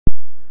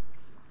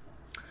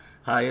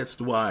Hi, it's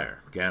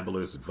Dwyer,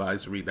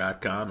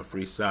 gamblersadvisory.com, a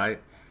free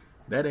site,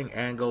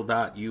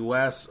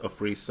 bettingangle.us, a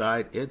free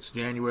site. It's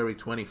January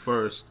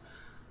 21st,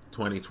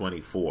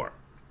 2024.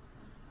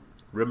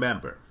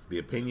 Remember, the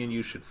opinion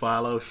you should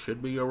follow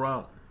should be your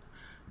own.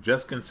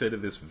 Just consider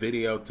this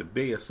video to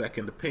be a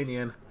second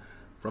opinion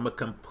from a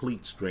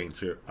complete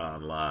stranger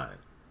online.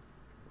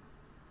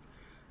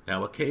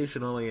 Now,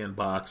 occasionally in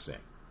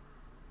boxing,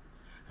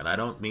 and I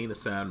don't mean to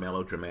sound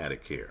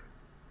melodramatic here,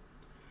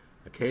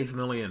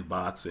 occasionally in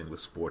boxing, the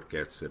sport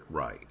gets it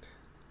right.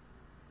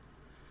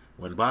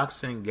 When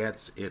boxing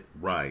gets it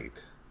right,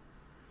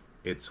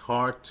 it's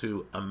hard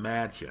to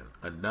imagine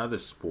another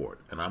sport,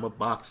 and I'm a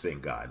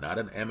boxing guy, not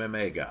an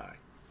MMA guy.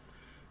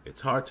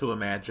 It's hard to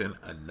imagine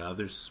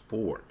another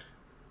sport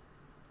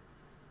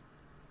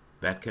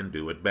that can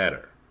do it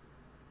better.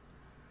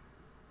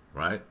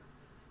 Right?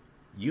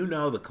 You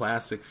know the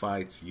classic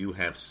fights you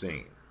have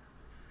seen,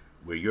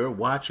 where you're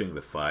watching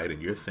the fight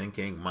and you're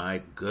thinking,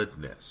 my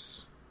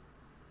goodness,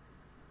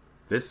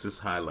 this is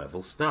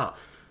high-level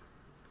stuff.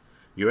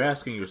 You're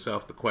asking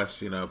yourself the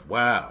question of,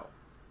 wow,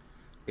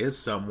 is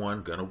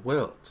someone going to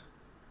wilt?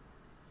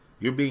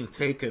 You're being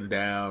taken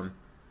down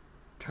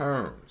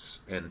turns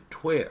and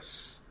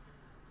twists,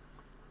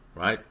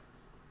 right?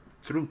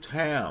 Through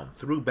town,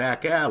 through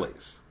back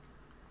alleys.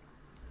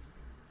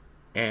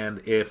 And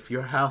if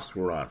your house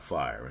were on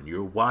fire and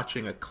you're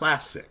watching a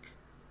classic,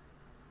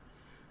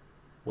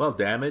 well,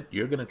 damn it,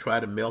 you're going to try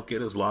to milk it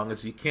as long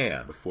as you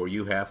can before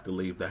you have to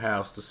leave the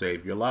house to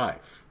save your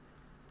life.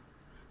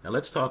 Now,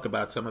 let's talk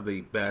about some of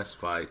the best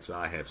fights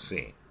I have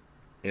seen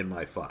in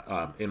my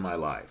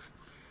life.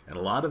 And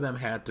a lot of them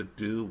had to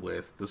do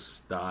with the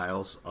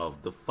styles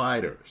of the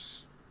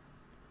fighters.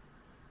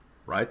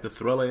 Right? The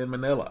Thriller in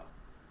Manila.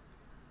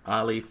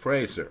 Ali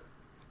Fraser.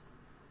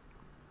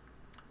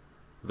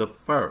 The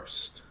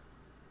first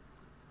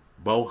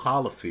Bo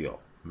Holyfield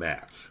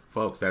match.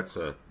 Folks, that's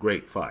a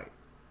great fight.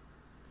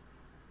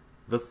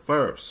 The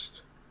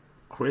first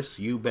Chris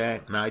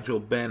Eubank-Nigel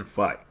Benn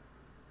fight.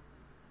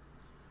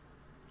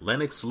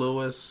 Lennox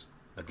Lewis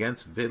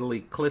against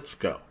Vitaly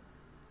Klitschko.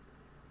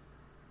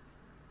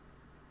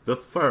 The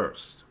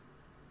first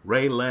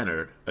Ray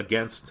Leonard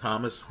against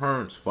Thomas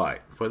Hearns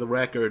fight. For the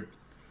record,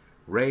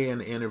 Ray in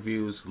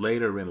interviews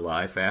later in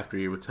life after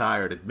he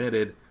retired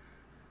admitted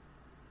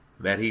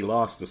that he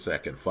lost the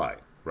second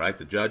fight. Right?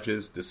 The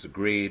judges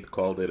disagreed,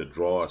 called it a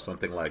draw or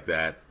something like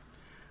that.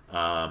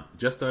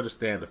 Just to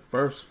understand, the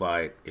first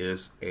fight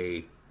is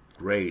a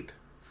great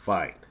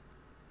fight.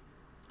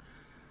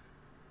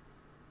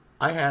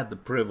 I had the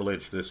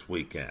privilege this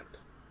weekend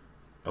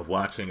of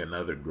watching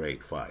another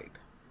great fight.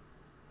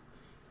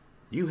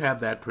 You have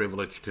that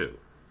privilege too,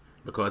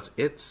 because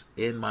it's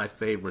in my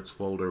favorites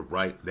folder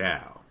right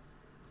now.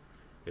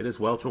 It is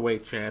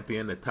welterweight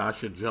champion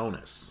Natasha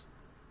Jonas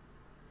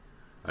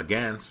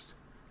against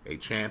a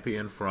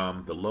champion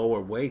from the lower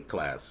weight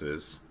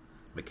classes,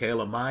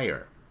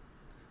 Mikaela,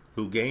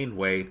 who gained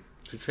weight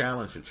to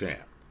challenge the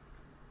champ.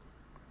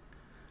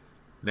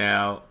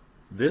 Now,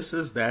 this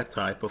is that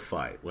type of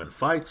fight. When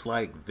fights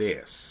like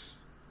this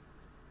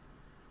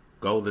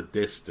go the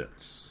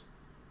distance,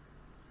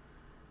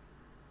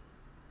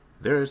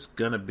 there's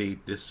going to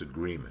be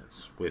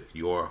disagreements with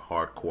your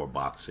hardcore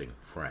boxing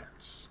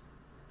friends.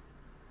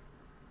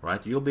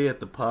 Right? You'll be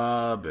at the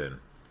pub and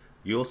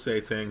you'll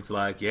say things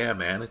like, yeah,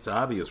 man, it's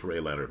obvious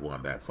Ray Leonard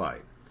won that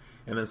fight.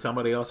 And then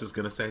somebody else is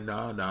going to say,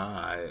 no,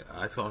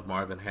 I thought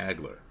Marvin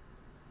Hagler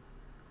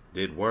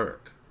did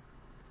work.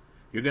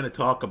 You're going to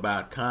talk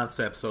about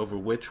concepts over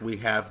which we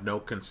have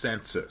no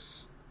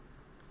consensus.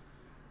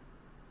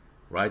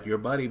 Right? Your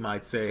buddy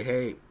might say,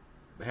 hey,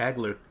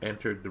 Hagler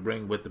entered the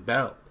ring with the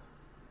belt.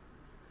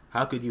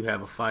 How could you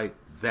have a fight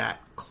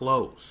that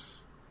close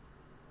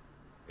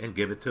and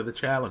give it to the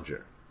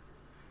challenger?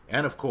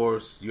 And of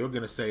course, you're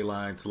going to say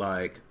lines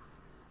like,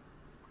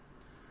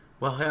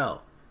 well,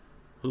 hell,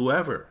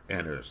 whoever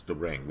enters the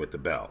ring with the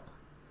belt,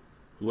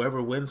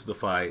 whoever wins the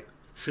fight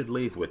should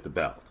leave with the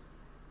belt.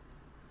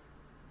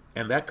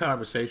 And that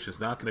conversation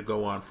is not going to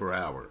go on for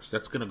hours.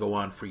 That's going to go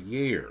on for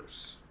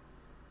years.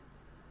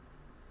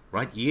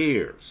 Right?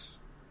 Years.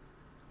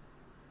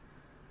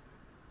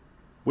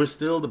 We're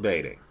still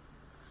debating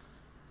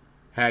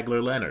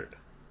Hagler-Leonard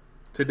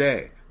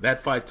today.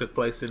 That fight took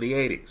place in the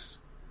 80s.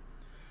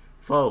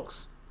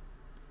 Folks,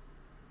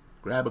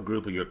 grab a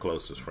group of your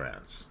closest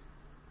friends.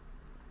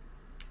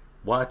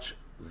 Watch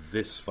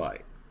this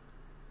fight.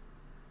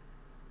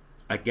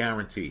 I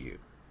guarantee you,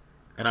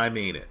 and I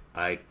mean it,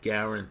 I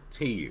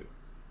guarantee you,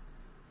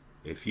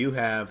 if you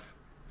have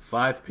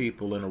 5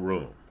 people in a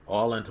room,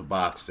 all into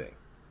boxing,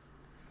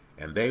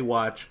 and they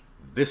watch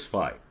this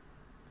fight,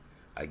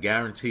 I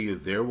guarantee you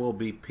there will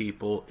be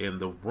people in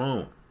the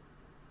room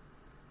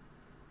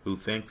who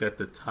think that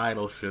the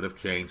title should have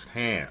changed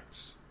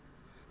hands.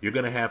 You're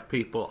going to have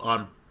people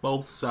on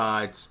both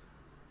sides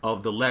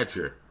of the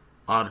ledger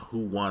on who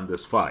won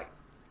this fight.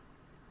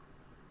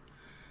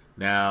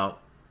 Now,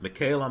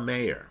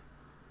 Mikaela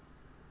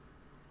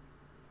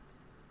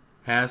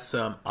has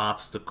some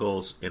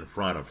obstacles in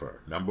front of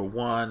her. Number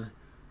one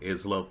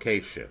is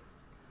location.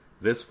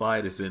 This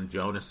fight is in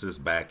Jonas's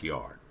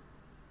backyard.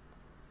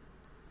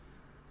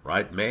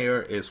 Right?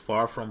 Mayer is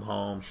far from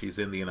home. She's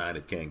in the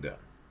United Kingdom.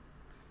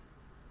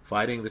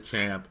 Fighting the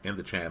champ in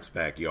the champ's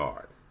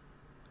backyard.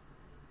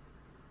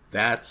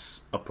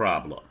 That's a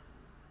problem.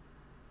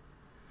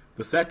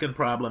 The second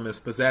problem is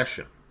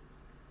possession.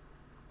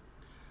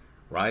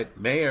 Right?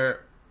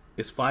 Mayer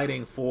is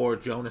fighting for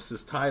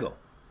Jonas's title.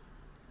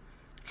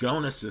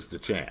 Jonas is the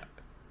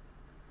champ.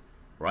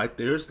 Right?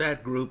 There's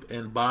that group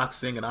in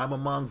boxing, and I'm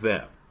among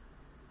them.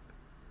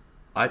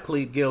 I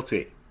plead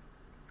guilty.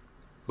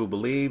 Who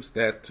believes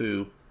that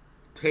to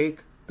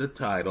take the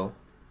title,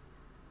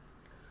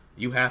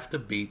 you have to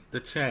beat the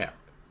champ.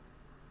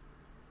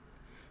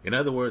 In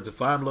other words,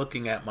 if I'm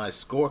looking at my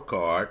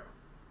scorecard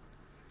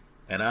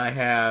and I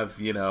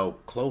have,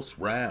 close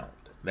round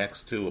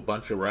next to a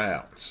bunch of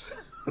rounds,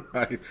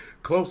 right?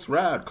 Close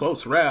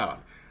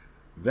round.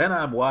 Then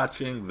I'm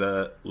watching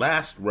the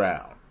last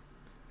round.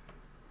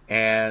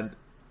 And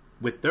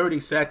with 30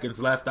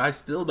 seconds left, I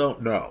still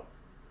don't know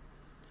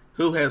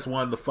who has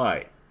won the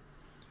fight.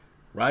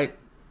 Right?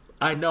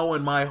 I know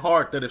in my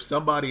heart that if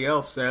somebody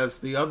else says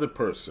the other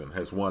person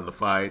has won the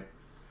fight,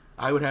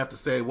 I would have to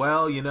say,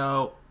 well,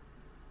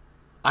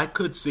 I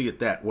could see it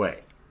that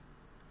way.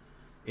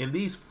 In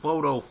these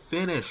photo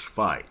finish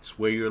fights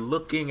where you're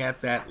looking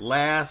at that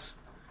last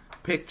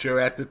picture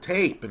at the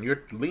tape and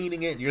you're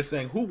leaning in and you're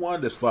saying, who won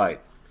this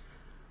fight?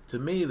 To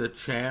me, the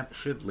champ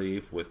should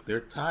leave with their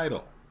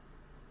title.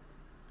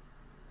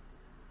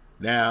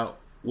 Now,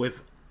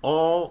 with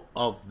all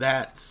of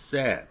that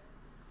said,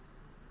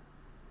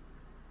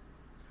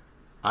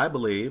 I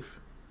believe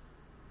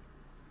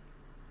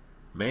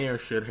Mayer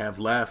should have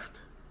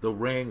left the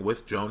ring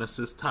with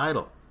Jonas's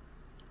title.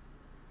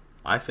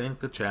 I think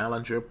the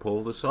challenger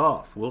pulled this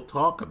off. We'll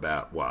talk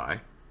about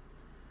why.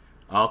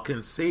 I'll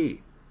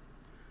concede.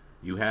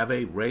 You have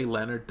a Ray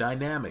Leonard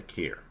dynamic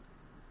here.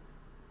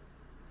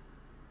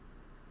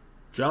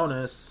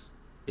 Jonas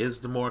is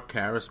the more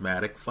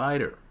charismatic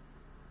fighter.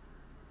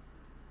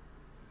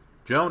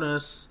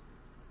 Jonas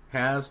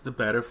has the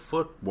better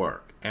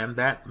footwork, and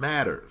that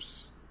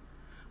matters.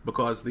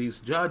 Because these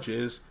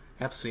judges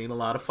have seen a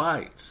lot of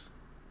fights.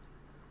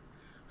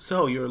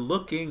 So you're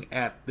looking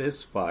at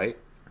this fight,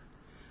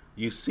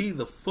 you see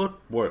the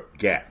footwork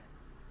gap.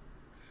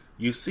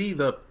 You see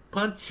the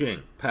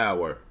punching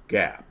power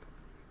gap.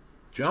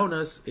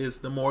 Jonas is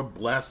the more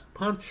blessed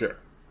puncher.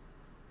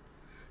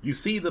 You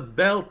see the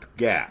belt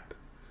gap,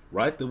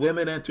 right? The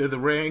women enter the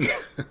ring.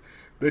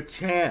 The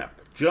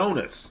champ,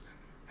 Jonas,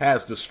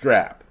 has the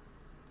strap.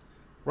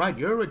 Right,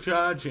 you're a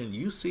judge and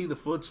you see the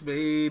foot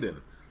speed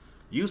and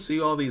you see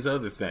all these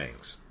other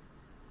things.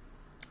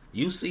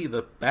 You see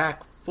the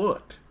back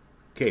foot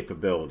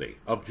capability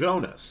of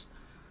Jonas.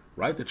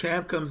 Right? The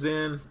champ comes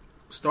in,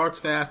 starts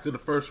fast in the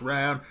first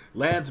round,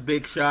 lands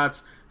big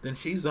shots, then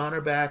she's on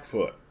her back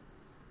foot.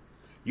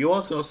 You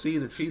also see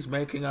that she's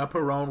making up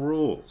her own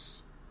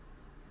rules.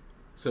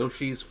 So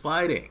she's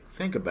fighting.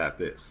 Think about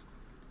this.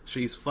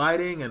 She's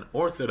fighting an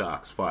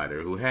orthodox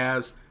fighter who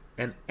has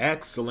an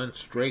excellent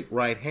straight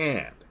right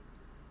hand.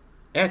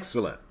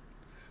 Excellent.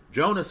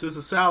 Jonas is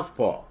a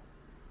southpaw.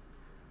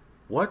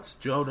 What's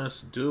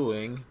Jonas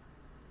doing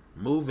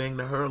moving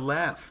to her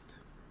left?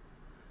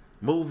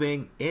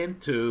 Moving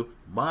into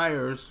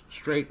Mayer's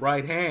straight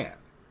right hand.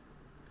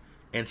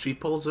 And she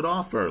pulls it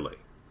off early.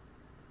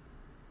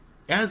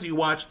 As you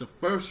watch the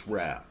first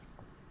round,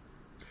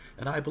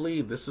 and I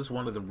believe this is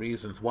one of the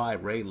reasons why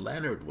Ray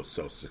Leonard was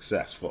so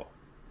successful.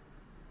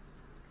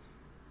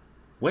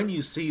 When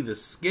you see the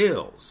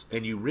skills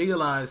and you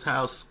realize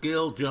how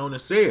skilled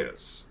Jonas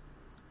is,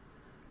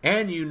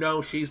 and you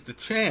know she's the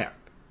champ,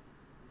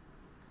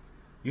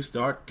 you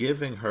start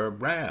giving her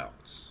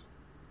rounds.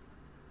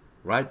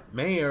 Right?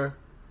 Mayer,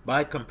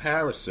 by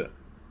comparison,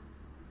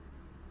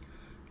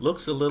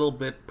 looks a little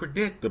bit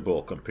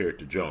predictable compared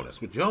to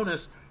Jonas. With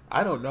Jonas,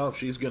 I don't know if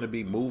she's going to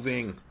be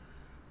moving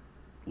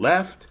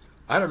left.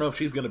 I don't know if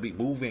she's going to be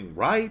moving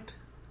right.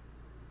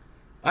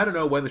 I don't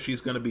know whether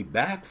she's going to be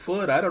back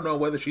foot. I don't know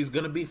whether she's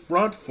going to be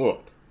front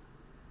foot.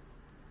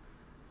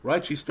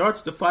 Right? She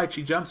starts the fight.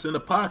 She jumps in the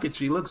pocket.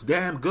 She looks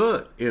damn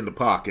good in the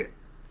pocket.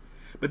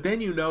 But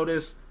then you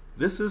notice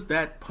this is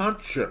that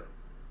puncher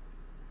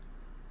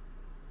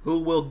who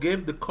will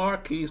give the car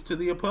keys to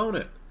the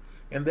opponent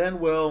and then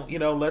will,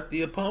 let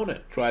the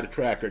opponent try to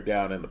track her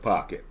down in the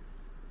pocket.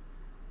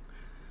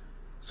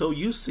 So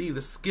you see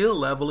the skill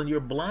level and you're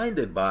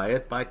blinded by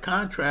it. By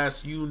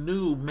contrast, you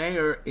knew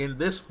Mayer in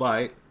this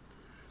fight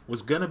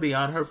was going to be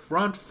on her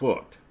front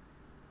foot.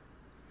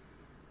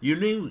 You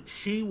knew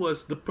she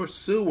was the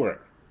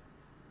pursuer.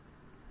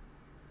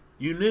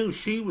 You knew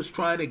she was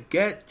trying to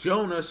get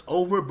Jonas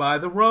over by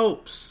the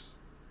ropes.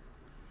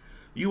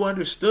 You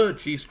understood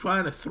she's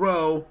trying to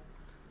throw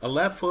a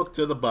left hook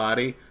to the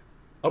body,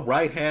 a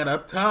right hand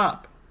up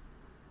top.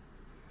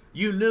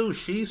 You knew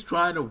she's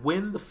trying to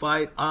win the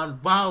fight on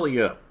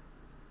volume.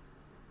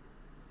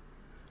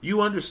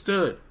 You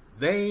understood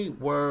they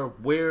were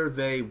where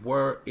they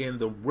were in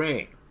the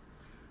ring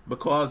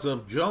because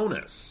of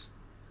Jonas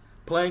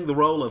playing the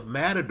role of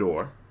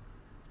matador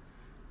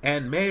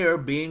and Mayer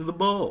being the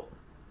bull.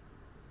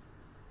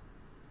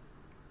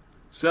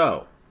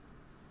 So,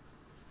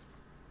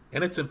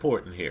 and it's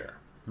important here,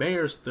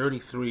 Mayer's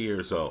 33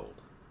 years old.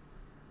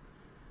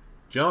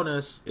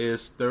 Jonas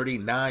is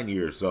 39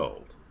 years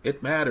old.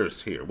 It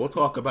matters here. We'll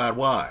talk about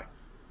why.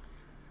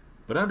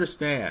 But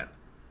understand,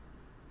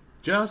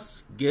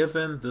 just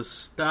given the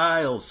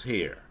styles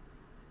here,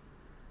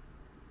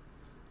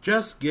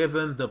 just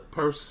given the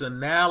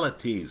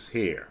personalities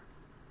here,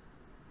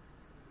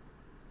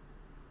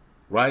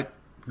 right?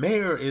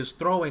 Mayer is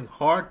throwing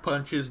hard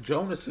punches.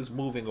 Jonas is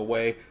moving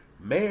away.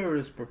 Mayer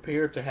is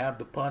prepared to have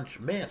the punch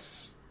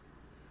miss.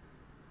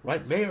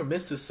 Right? Mayer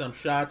misses some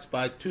shots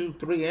by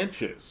 2-3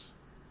 inches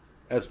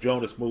as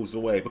Jonas moves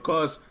away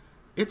because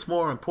it's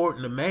more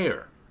important to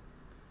Mayer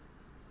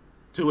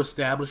to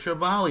establish a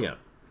volume.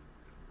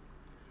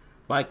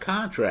 By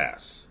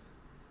contrast,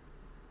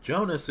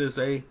 Jonas is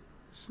a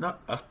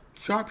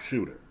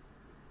sharpshooter.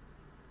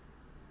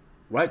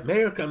 Right?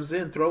 Mayer comes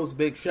in, throws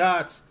big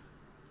shots.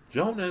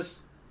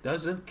 Jonas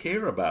doesn't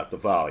care about the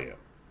volume.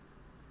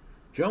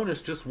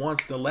 Jonas just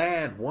wants to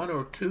land 1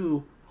 or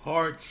 2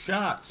 hard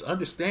shots.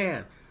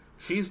 Understand,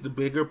 she's the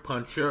bigger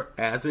puncher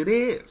as it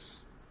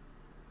is.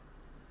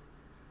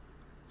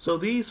 So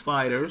these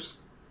fighters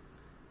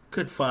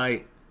could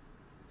fight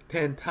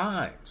 10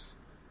 times.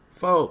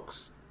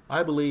 Folks,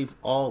 I believe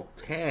all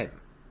 10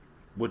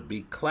 would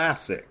be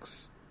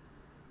classics.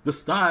 The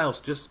styles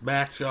just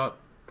match up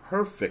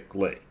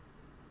perfectly.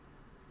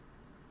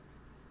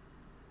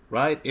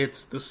 Right?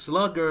 It's the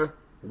slugger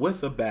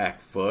with a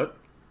back foot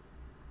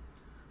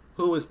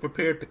who is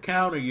prepared to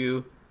counter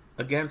you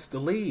against the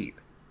lead,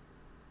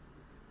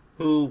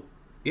 who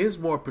is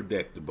more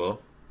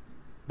predictable,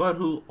 but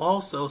who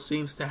also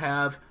seems to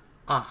have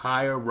a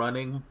higher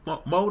running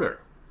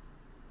motor,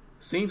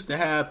 seems to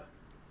have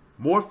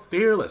more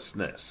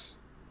fearlessness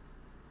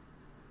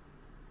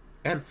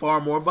and far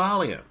more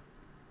volume.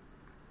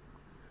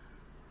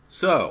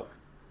 So,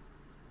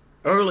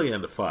 early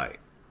in the fight,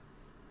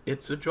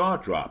 it's a jaw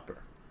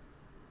dropper,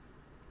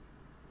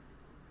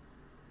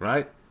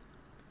 right?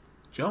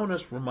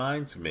 Jonas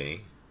reminds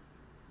me,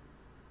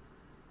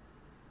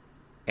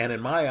 and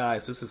in my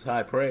eyes, this is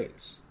high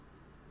praise.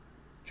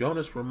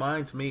 Jonas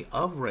reminds me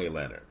of Ray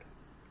Leonard.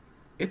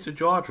 It's a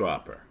jaw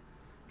dropper.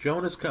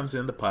 Jonas comes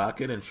in the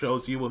pocket and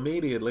shows you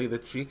immediately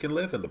that she can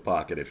live in the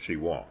pocket if she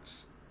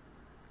wants.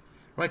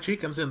 Right? She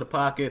comes in the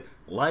pocket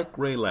like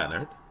Ray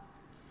Leonard.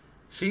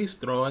 She's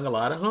throwing a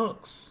lot of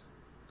hooks.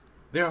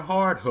 They're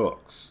hard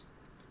hooks.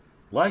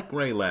 Like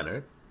Ray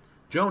Leonard,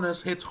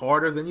 Jonas hits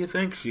harder than you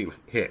think she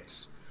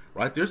hits.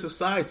 Right? There's a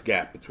size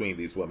gap between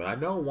these women. I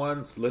know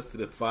one's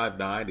listed at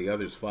 5'9", the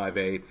other's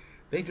 5'8".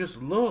 They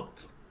just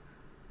looked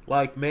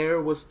like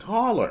Mayer was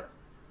taller.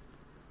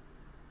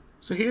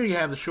 So here you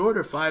have the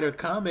shorter fighter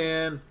come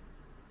in.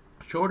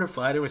 Shorter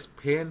fighter is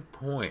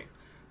pinpoint.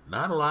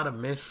 Not a lot of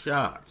missed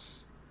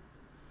shots.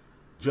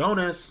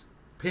 Jonas,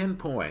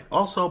 pinpoint.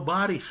 Also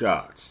body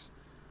shots.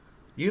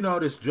 You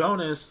notice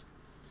Jonas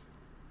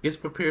is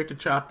prepared to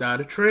chop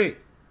down a tree.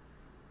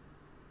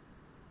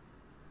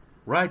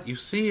 Right, you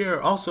see here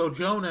also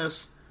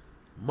Jonas,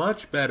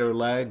 much better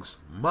legs,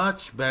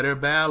 much better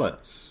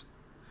balance,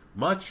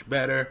 much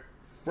better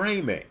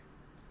framing.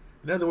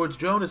 In other words,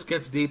 Jonas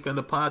gets deep in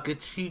the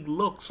pocket. She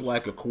looks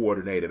like a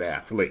coordinated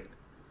athlete.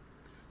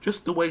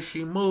 Just the way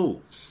she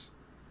moves.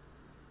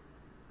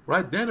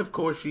 Right, then of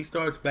course she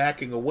starts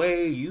backing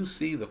away. You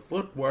see the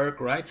footwork,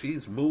 right?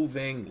 She's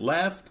moving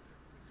left.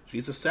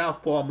 She's a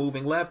southpaw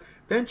moving left.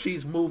 Then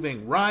she's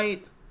moving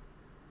right.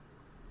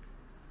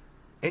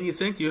 And you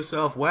think to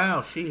yourself,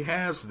 wow, she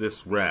has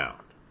this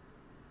round.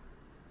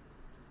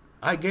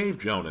 I gave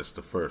Jonas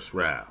the first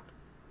round.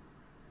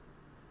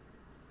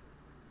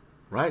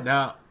 Right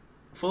now,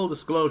 full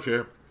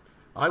disclosure,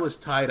 I was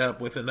tied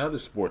up with another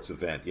sports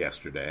event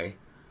yesterday,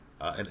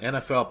 an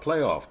NFL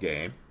playoff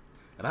game,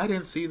 and I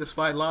didn't see this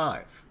fight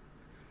live.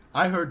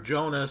 I heard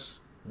Jonas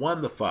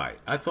won the fight.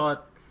 I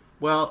thought,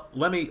 well,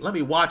 let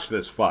me watch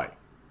this fight.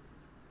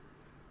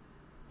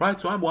 Right,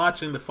 so I'm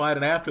watching the fight,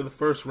 and after the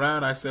first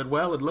round, I said,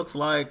 well, it looks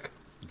like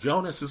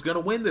Jonas is going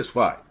to win this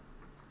fight.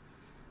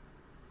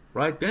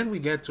 Right, then we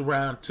get to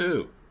round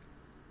 2.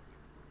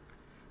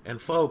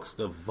 And folks,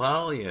 the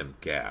volume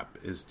gap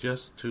is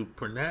just too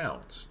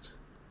pronounced.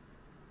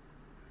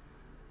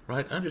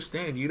 Right,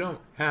 understand, you don't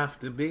have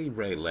to be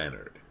Ray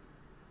Leonard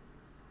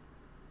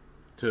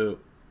to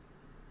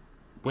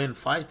win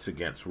fights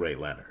against Ray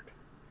Leonard.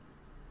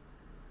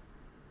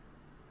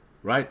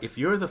 Right, if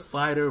you're the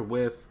fighter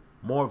with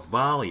more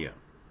volume,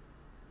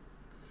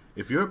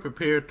 if you're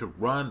prepared to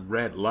run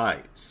red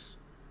lights,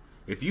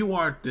 if you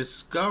aren't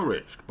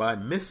discouraged by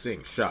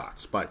missing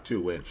shots by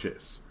 2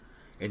 inches,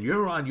 and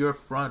you're on your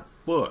front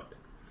foot,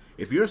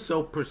 if you're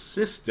so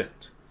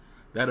persistent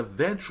that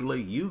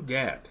eventually you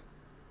get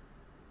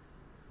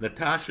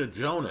Natasha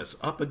Jonas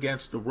up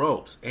against the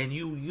ropes and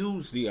you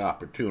use the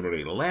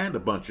opportunity to land a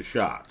bunch of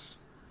shots,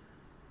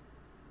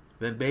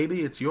 then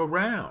baby, it's your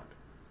round.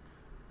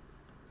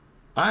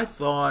 I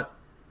thought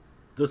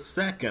the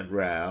second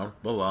round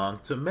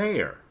belonged to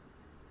Mayer.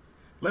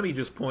 Let me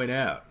just point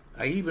out,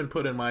 I even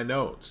put in my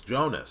notes,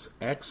 Jonas,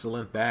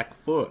 excellent back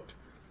foot.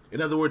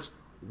 In other words,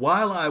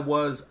 while I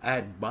was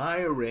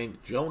admiring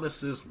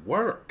Jonas's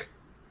work,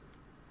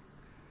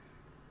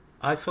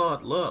 I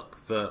thought,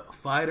 look, the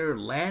fighter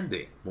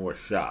landing more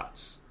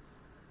shots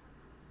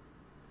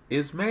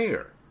is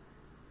Mayer.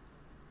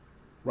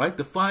 Right?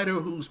 The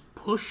fighter who's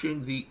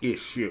pushing the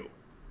issue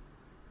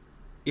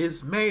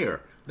is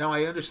Mayer. Now,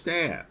 I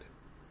understand.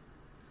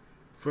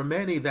 For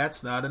many,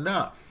 that's not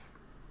enough.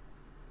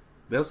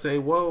 They'll say,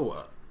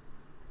 whoa,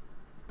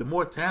 the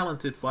more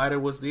talented fighter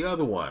was the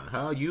other one,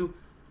 huh? You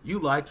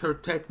liked her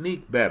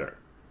technique better.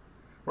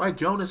 Right?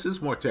 Jonas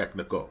is more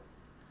technical.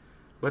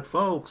 But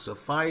folks, a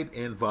fight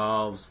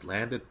involves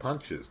landed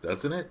punches,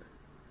 doesn't it?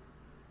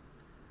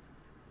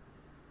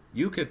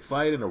 You could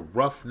fight in a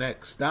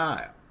roughneck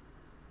style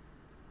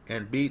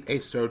and beat a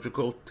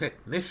surgical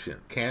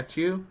technician, can't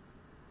you?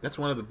 That's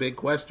one of the big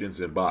questions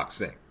in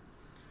boxing.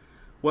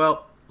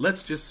 Well,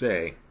 let's just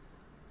say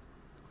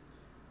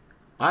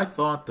I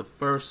thought the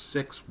first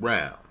 6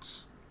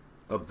 rounds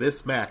of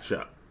this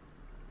matchup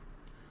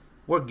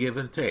were give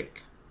and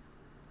take.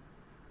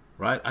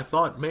 Right? I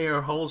thought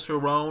Mayer holds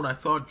her own. I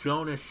thought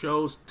Jonas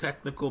shows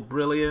technical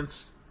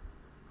brilliance.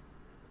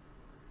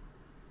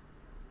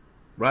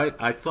 Right?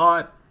 I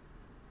thought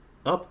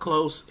up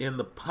close in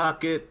the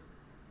pocket,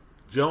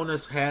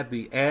 Jonas had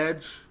the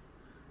edge,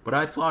 but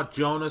I thought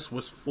Jonas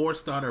was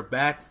forced on her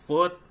back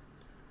foot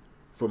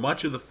for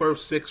much of the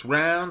first 6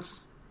 rounds.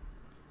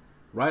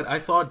 Right? I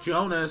thought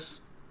Jonas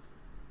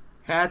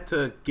had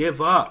to give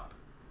up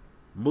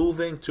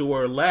moving to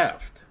her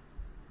left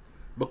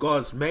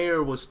because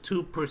Mayer was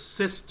too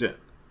persistent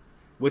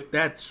with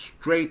that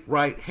straight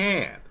right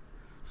hand.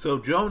 So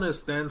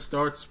Jonas then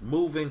starts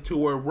moving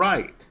to her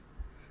right.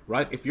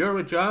 Right? If you're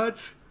a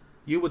judge,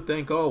 you would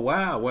think, oh,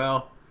 wow,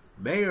 well,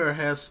 Mayer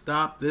has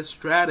stopped this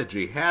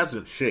strategy,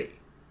 hasn't she?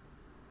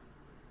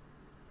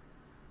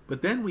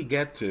 But then we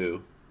get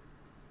to,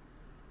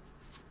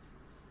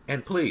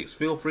 and please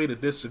feel free to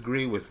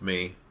disagree with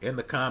me in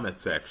the comment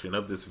section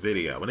of this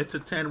video, and it's a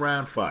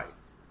 10-round fight.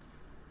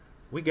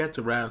 We get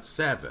to round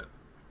 7.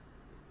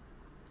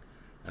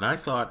 And I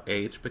thought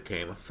age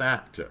became a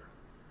factor.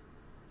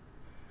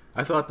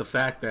 I thought the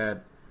fact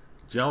that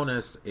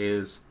Jonas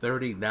is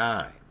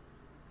 39.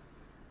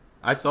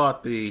 I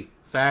thought the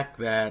fact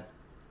that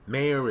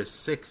Mayer is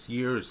 6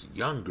 years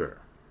younger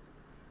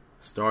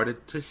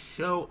started to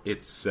show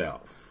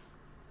itself.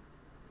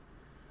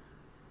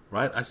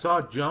 Right? I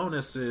saw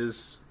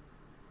Jonas's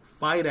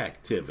fight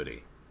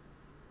activity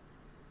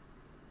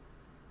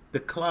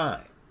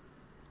decline.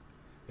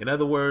 In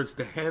other words,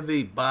 the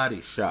heavy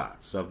body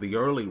shots of the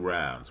early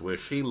rounds where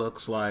she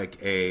looks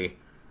like a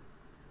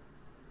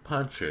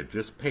puncher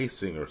just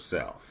pacing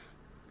herself.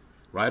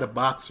 Right? A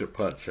boxer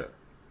puncher.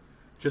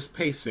 Just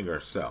pacing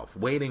herself,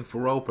 waiting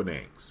for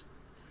openings.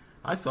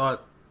 I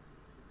thought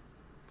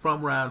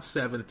from round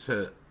 7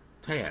 to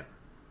 10,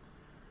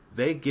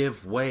 they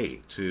give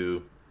way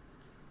to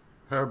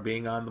her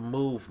being on the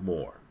move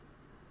more.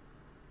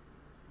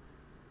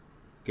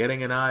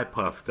 Getting an eye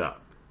puffed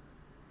up.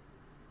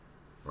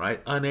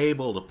 Right?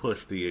 Unable to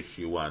push the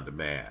issue on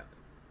demand.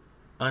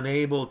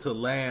 Unable to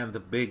land the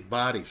big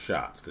body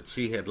shots that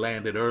she had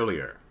landed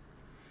earlier.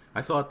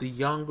 I thought the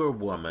younger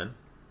woman,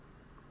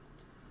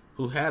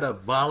 who had a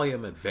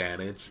volume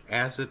advantage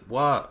as it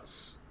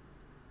was,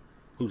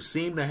 who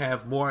seemed to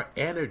have more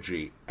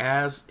energy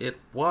as it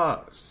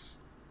was,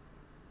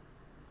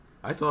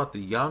 I thought the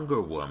younger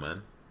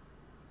woman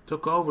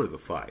took over the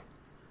fight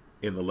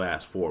in the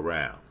last 4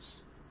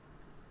 rounds.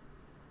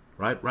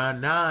 Right?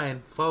 Round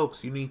 9,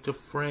 folks, you need to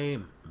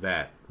frame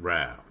that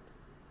round.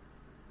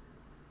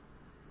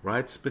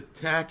 Right?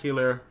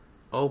 Spectacular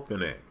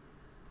opening.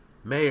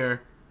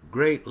 Mayer,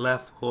 great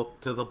left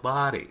hook to the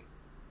body.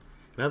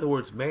 In other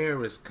words,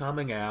 Mayer is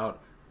coming out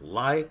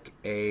like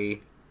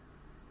a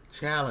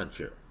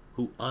challenger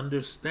who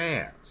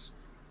understands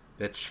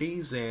that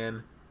she's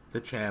in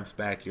the champ's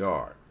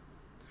backyard,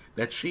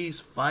 that she's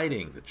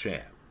fighting the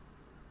champ,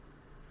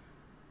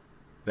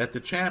 that the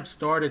champ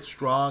started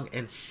strong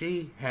and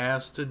she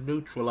has to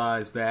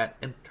neutralize that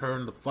and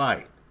turn the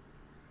fight,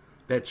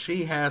 that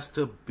she has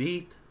to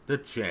beat the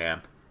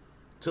champ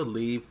to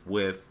leave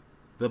with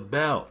the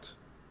belt.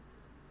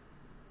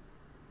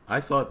 I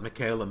thought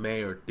Mikaela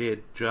Mayer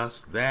did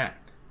just that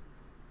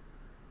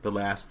the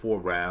last 4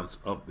 rounds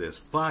of this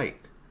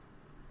fight.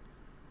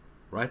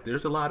 Right?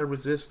 There's a lot of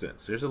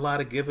resistance. There's a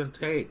lot of give and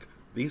take.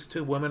 These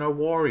 2 women are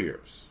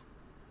warriors.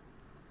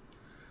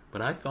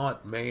 But I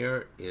thought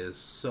Mayer is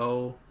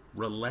so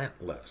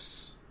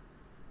relentless.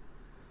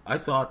 I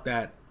thought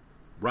that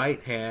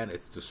right hand,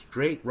 it's the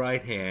straight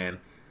right hand,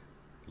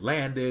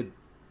 landed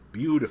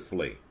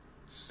beautifully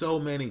so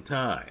many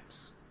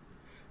times.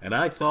 And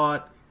I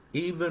thought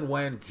even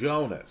when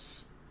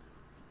Jonas,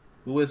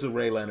 who is a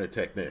Ray Leonard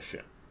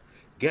technician,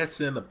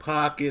 gets in the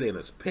pocket and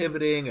is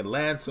pivoting and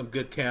lands some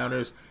good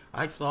counters,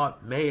 I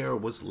thought Mayer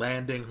was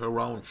landing her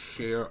own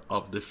share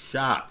of the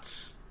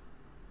shots.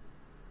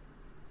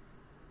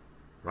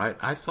 Right?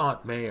 I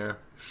thought Mayer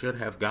should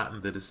have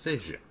gotten the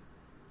decision.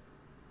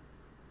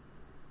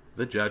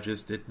 The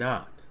judges did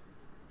not.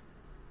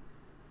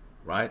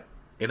 Right?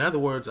 In other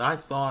words, I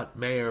thought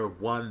Mayer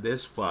won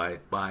this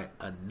fight by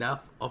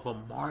enough of a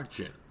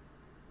margin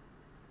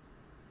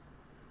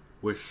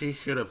where she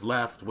should have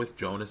left with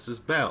Jonas's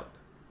belt.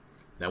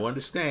 Now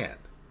understand,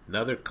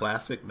 another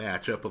classic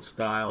matchup of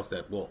styles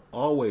that will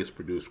always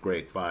produce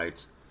great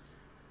fights.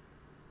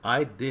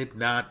 I did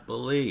not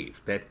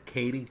believe that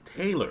Katie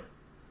Taylor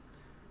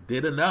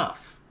did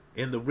enough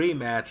in the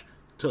rematch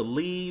to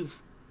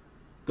leave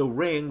the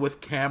ring with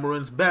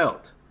Cameron's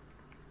belt.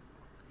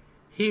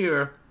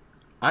 Here,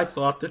 I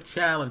thought the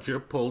challenger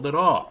pulled it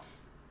off.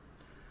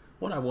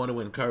 What I want to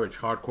encourage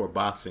hardcore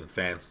boxing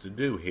fans to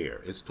do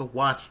here is to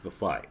watch the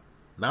fight,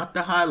 not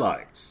the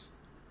highlights.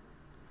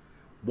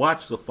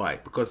 Watch the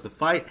fight, because the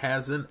fight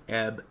has an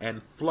ebb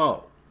and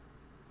flow.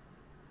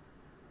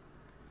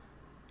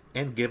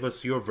 And give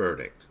us your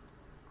verdict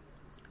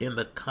in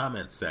the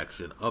comment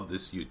section of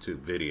this YouTube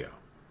video.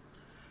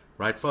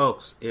 Right,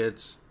 folks,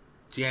 it's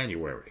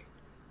January.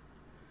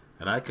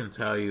 And I can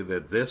tell you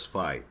that this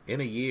fight,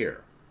 in a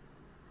year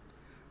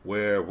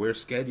where we're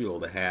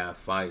scheduled to have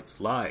fights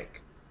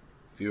like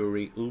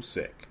Fury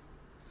Usyk,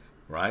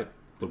 right?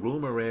 The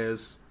rumor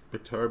is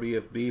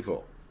Beterbiev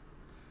Bivol,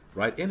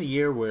 right? In a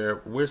year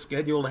where we're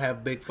scheduled to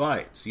have big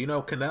fights. You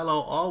know,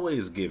 Canelo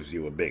always gives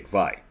you a big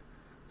fight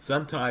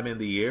sometime in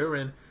the year,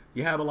 and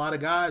you have a lot of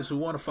guys who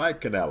want to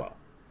fight Canelo.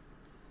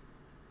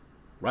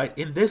 Right?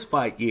 In this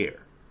fight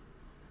year,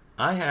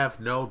 I have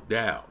no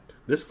doubt,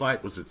 this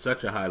fight was at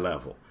such a high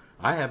level,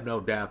 I have no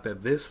doubt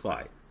that this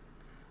fight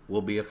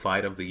will be a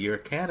fight of the year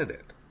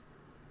candidate.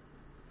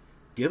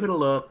 Give it a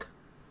look.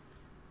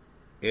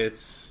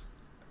 It's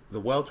the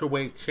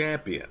welterweight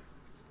champion,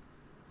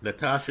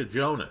 Natasha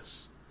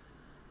Jonas,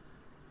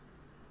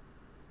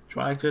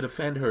 trying to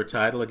defend her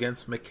title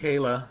against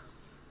Mikaela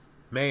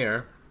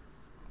Mayer.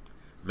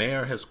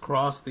 Mayer has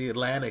crossed the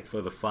Atlantic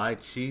for the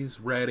fight. She's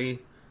ready.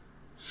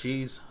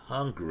 She's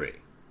hungry.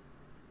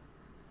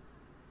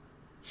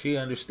 She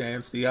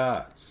understands the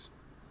odds.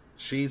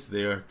 She's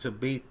there to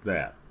beat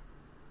them.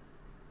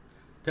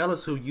 Tell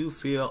us who you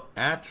feel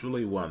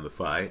actually won the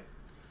fight.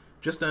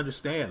 Just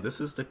understand,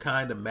 this is the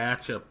kind of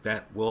matchup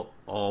that will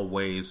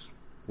always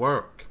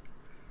work.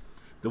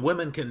 The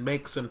women can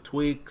make some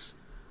tweaks,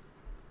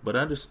 but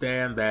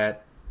understand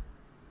that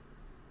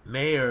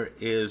Mayer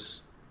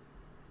is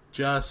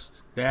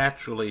just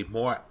naturally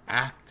more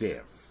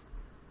active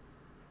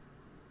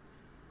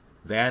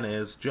than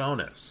is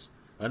Jonas.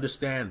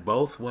 Understand,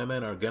 both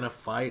women are going to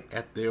fight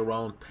at their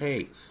own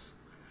pace.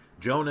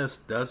 Jonas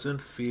doesn't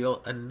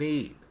feel a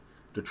need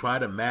to try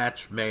to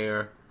match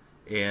Mayer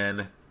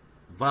in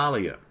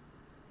volume.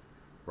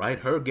 Right?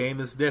 Her game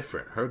is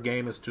different. Her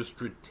game is to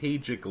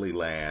strategically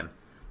land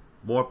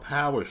more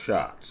power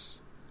shots,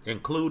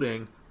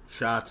 including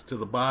shots to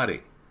the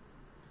body.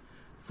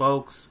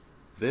 Folks,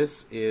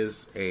 this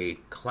is a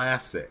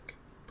classic.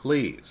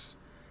 Please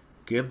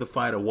give the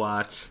fight a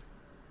watch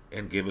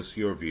and give us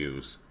your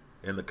views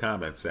in the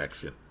comment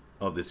section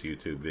of this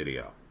YouTube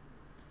video.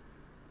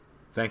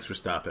 Thanks for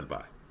stopping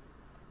by.